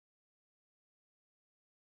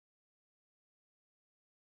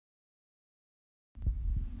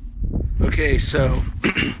Okay, so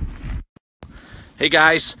hey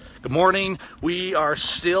guys, good morning. We are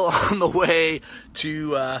still on the way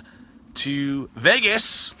to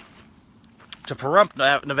Vegas, to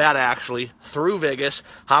Pahrump, Nevada, actually, through Vegas.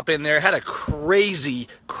 Hop in there. Had a crazy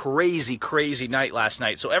night last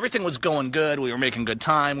night. So everything was going good. We were making good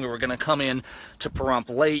time. We were going to come in to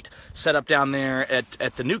Pahrump late, set up down there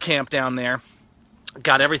at the new camp down there.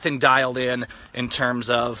 Got everything dialed in terms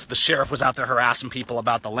of the sheriff was out there harassing people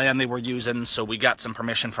about the land they were using, so we got some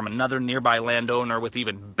permission from another nearby landowner with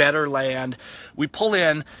even better land. We pull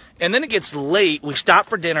in, and then it gets late. We stop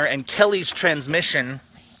for dinner, and Kelly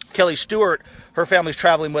Stewart, her family's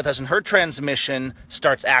traveling with us, and her transmission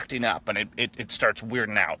starts acting up, and it starts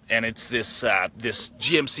weirding out. And it's this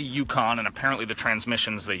GMC Yukon, and apparently the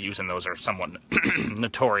transmissions they use in those are somewhat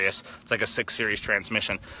notorious. It's like a 6 Series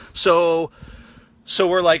transmission. So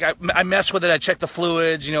we're like, I mess with it, I check the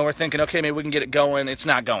fluids, you know, we're thinking, okay, maybe we can get it going. It's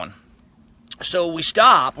not going. So we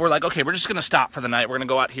stop, we're like, okay, we're just going to stop for the night. We're going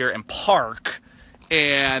to go out here and park,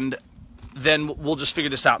 and then we'll just figure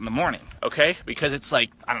this out in the morning, okay? Because it's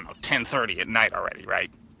like, I don't know, 10:30 at night already, right?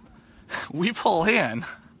 We pull in.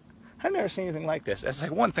 I've never seen anything like this. It's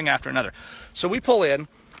like one thing after another. So we pull in,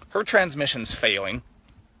 her transmission's failing,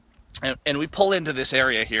 and we pull into this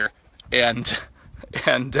area here, and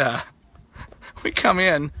we come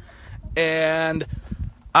in, and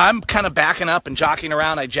I'm kind of backing up and jockeying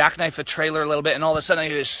around. I jackknife the trailer a little bit, and all of a sudden I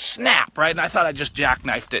hear this snap, right? And I thought I just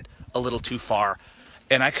jackknifed it a little too far.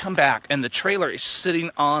 And I come back, and the trailer is sitting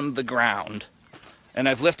on the ground. And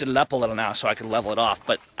I've lifted it up a little now so I can level it off.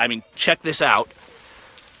 But, I mean, check this out.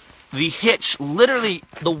 The hitch, literally,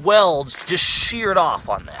 the welds just sheared off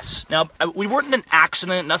on this. Now, we weren't in an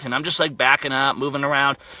accident, nothing. I'm just, like, backing up, moving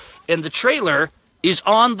around. And the trailer is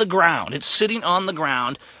on the ground. It's sitting on the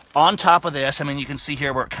ground on top of this. I mean, you can see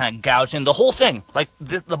here where it kind of gouged in. The whole thing, like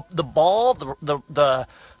the ball, the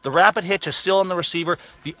rapid hitch is still on the receiver.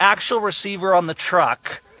 The actual receiver on the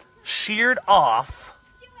truck sheared off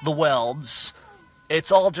the welds.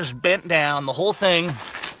 It's all just bent down. The whole thing,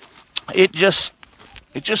 it just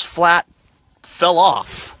flat fell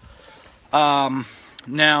off.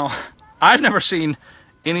 Now, I've never seen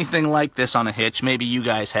anything like this on a hitch. Maybe you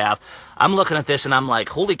guys have. I'm looking at this and I'm like,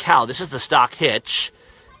 holy cow, this is the stock hitch.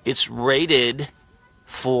 It's rated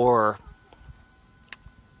for,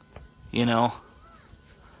 you know,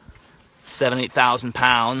 7,000-8,000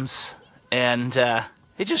 pounds, and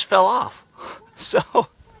it just fell off. So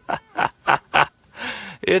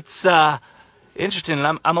it's interesting,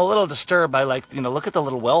 and I'm a little disturbed by, like, you know, look at the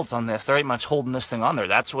little welds on this. There ain't much holding this thing on there.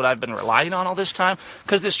 That's what I've been relying on all this time,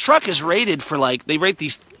 because this truck is rated for, like, they rate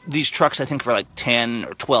these trucks, I think, for like 10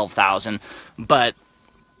 or 12,000, but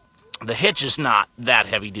the hitch is not that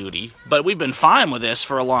heavy duty. But we've been fine with this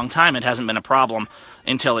for a long time. It hasn't been a problem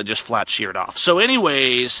until it just flat sheared off. So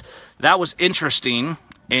anyways, that was interesting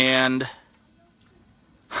and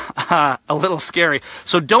a little scary.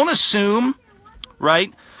 So don't assume,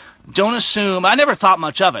 right? Don't assume. I never thought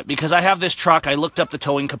much of it because I have this truck. I looked up the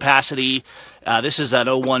towing capacity. This is an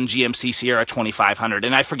 01 GMC Sierra 2500,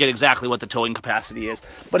 and I forget exactly what the towing capacity is,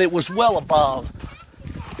 but it was well above.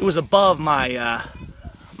 It was above my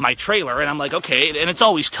my trailer, and I'm like, okay, and it's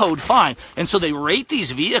always towed fine. And so they rate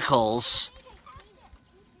these vehicles.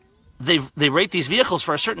 They rate these vehicles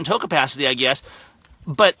for a certain tow capacity, I guess.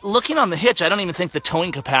 But looking on the hitch, I don't even think the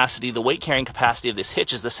towing capacity, the weight carrying capacity of this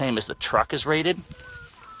hitch is the same as the truck is rated.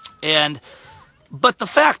 But the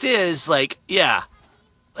fact is, like, yeah,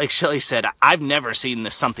 like Shelly said, I've never seen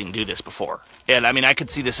something do this before. And I mean, I could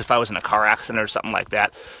see this if I was in a car accident or something like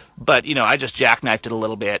that. But, you know, I just jackknifed it a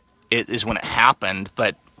little bit. It is when it happened,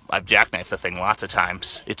 but I've jackknifed the thing lots of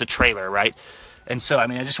times. It's a trailer, right? And so, I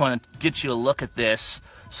mean, I just want to get you a look at this.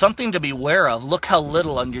 Something to be aware of. Look how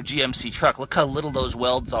little on your GMC truck. Look how little those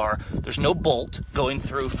welds are. There's no bolt going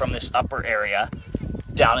through from this upper area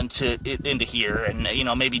down into here, and you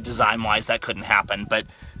know, maybe design-wise that couldn't happen, but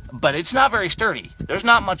it's not very sturdy. There's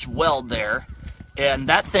not much weld there, and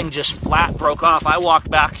that thing just flat broke off. I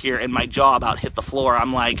walked back here, and my jaw about hit the floor.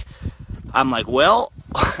 I'm like, well,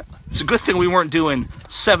 it's a good thing we weren't doing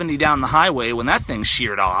 70 down the highway when that thing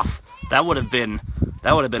sheared off. That would have been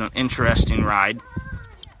an interesting ride.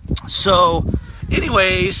 So,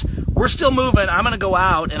 anyways, we're still moving. I'm going to go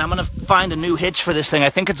out, and I'm going to find a new hitch for this thing. I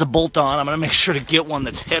think it's a bolt-on. I'm going to make sure to get one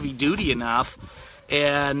that's heavy-duty enough.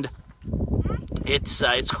 And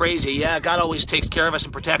it's crazy. Yeah, God always takes care of us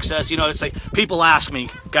and protects us. You know, it's like people ask me,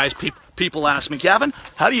 guys, people ask me, Gavin,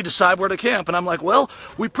 how do you decide where to camp? And I'm like, well,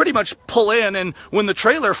 we pretty much pull in, and when the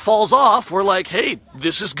trailer falls off, we're like, hey,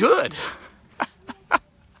 this is good.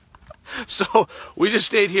 So we just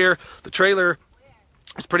stayed here. The trailer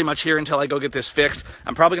it's pretty much here until I go get this fixed.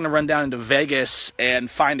 I'm probably going to run down into Vegas and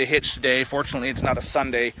find a hitch today. Fortunately, it's not a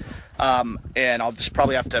Sunday, and I'll just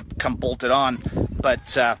probably have to come bolt it on.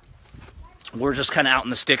 But we're just kind of out in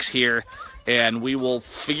the sticks here, and we will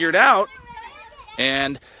figure it out.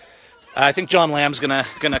 And I think John Lamb's gonna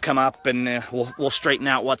come up, and we'll straighten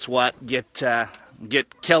out what's what. Get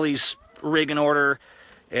Kelly's rig in order,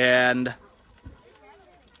 and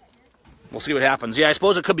we'll see what happens. Yeah, I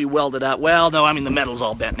suppose it could be welded up. Well, no, I mean the metal's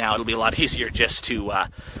all bent now. It'll be a lot easier just to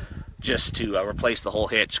replace the whole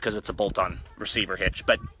hitch because it's a bolt-on receiver hitch.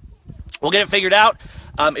 But we'll get it figured out.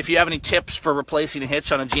 If you have any tips for replacing a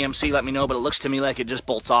hitch on a GMC, let me know. But it looks to me like it just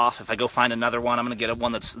bolts off. If I go find another one, I'm gonna get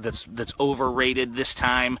one that's overrated this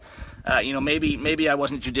time. You know, maybe I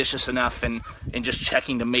wasn't judicious enough in just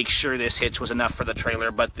checking to make sure this hitch was enough for the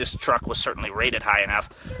trailer, but this truck was certainly rated high enough.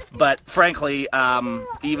 But frankly,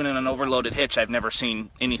 even in an overloaded hitch, I've never seen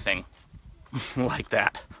anything like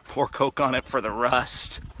that. Pour Coke on it for the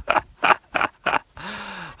rust.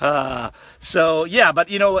 So yeah, but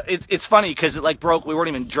you know, it's funny because it like broke. We weren't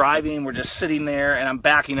even driving. We're just sitting there, and I'm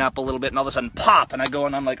backing up a little bit, and all of a sudden, pop! And I go,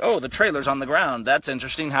 and I'm like, oh, the trailer's on the ground. That's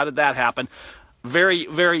interesting. How did that happen? Very,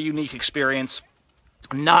 very unique experience.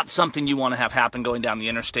 Not something you want to have happen going down the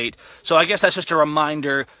interstate. So I guess that's just a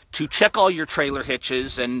reminder to check all your trailer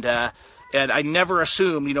hitches, and I never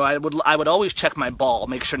assumed, you know, I would always check my ball,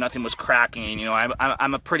 make sure nothing was cracking. You know,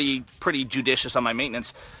 I'm a pretty judicious on my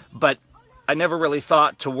maintenance, but I never really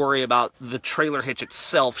thought to worry about the trailer hitch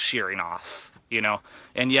itself shearing off, you know.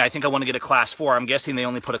 And yeah, I think I want to get a Class 4. I'm guessing they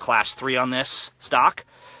only put a Class 3 on this stock,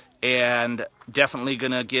 and definitely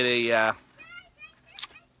gonna get a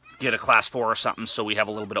Class 4 or something so we have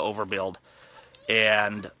a little bit of overbuild,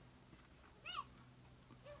 and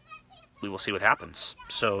we will see what happens.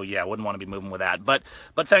 So yeah, I wouldn't want to be moving with that, but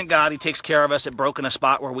thank God he takes care of us. It broke in a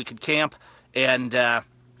spot where we could camp, and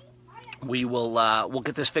we'll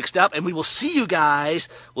get this fixed up, and we will see you guys.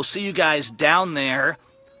 We'll see you guys down there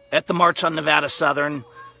at the March on Nevada Southern.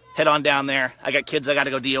 Head on down there. I got kids I got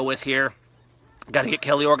to go deal with here. Got to get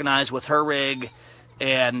Kelly organized with her rig,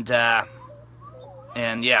 and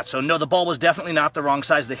yeah, so no, the ball was definitely not the wrong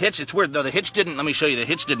size. The hitch, it's weird. No, the hitch didn't, let me show you, the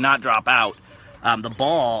hitch did not drop out. The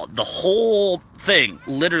ball, the whole thing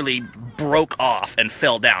literally broke off and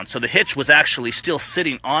fell down. So the hitch was actually still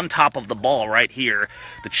sitting on top of the ball right here.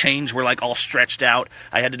 The chains were like all stretched out.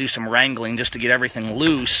 I had to do some wrangling just to get everything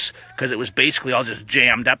loose because it was basically all just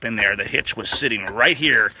jammed up in there. The hitch was sitting right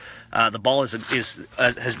here. The ball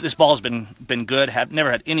this ball has been good. Have never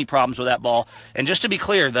had any problems with that ball. And just to be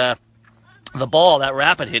clear, the ball, that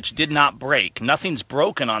rapid hitch, did not break. Nothing's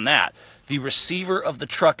broken on that. The receiver of the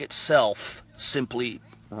truck itself simply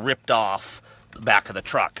ripped off the back of the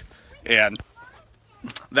truck. And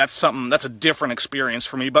that's a different experience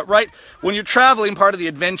for me. But right, when you're traveling, part of the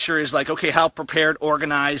adventure is like, okay, how prepared,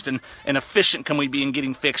 organized, and efficient can we be in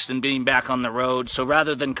getting fixed and being back on the road? So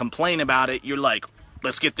rather than complain about it, you're like,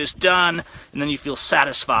 let's get this done, and then you feel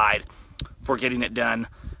satisfied for getting it done.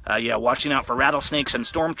 Yeah, watching out for rattlesnakes and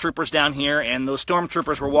stormtroopers down here, and those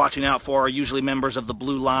stormtroopers we're watching out for are usually members of the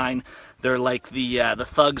Blue Line. They're like the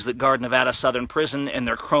thugs that guard Nevada Southern Prison, and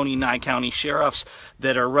they're crony Nye County sheriffs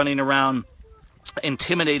that are running around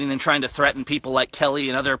intimidating and trying to threaten people like Kelly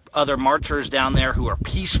and other marchers down there who are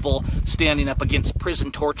peaceful, standing up against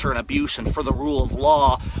prison torture and abuse and for the rule of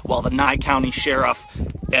law, while the Nye County sheriff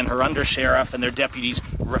and her undersheriff and their deputies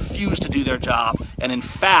refuse to do their job, and in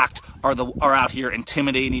fact are out here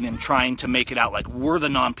intimidating and trying to make it out like we're the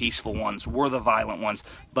non-peaceful ones, we're the violent ones.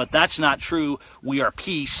 But that's not true. We are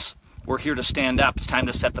peace. We're here to stand up. It's time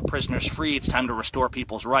to set the prisoners free. It's time to restore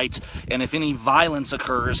people's rights. And if any violence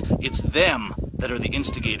occurs, it's them that are the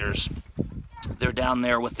instigators. They're down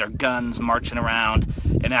there with their guns, marching around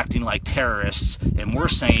and acting like terrorists. And we're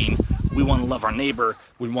saying we want to love our neighbor.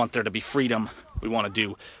 We want there to be freedom. We want to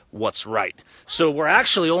do what's right. So we're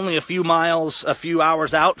actually only a few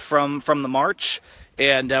hours out from the march.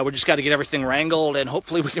 And we just got to get everything wrangled, and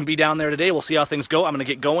hopefully we can be down there today. We'll see how things go. I'm going to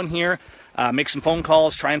get going here, make some phone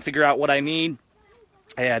calls, try and figure out what I need.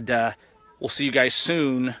 And we'll see you guys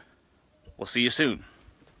soon. We'll see you soon.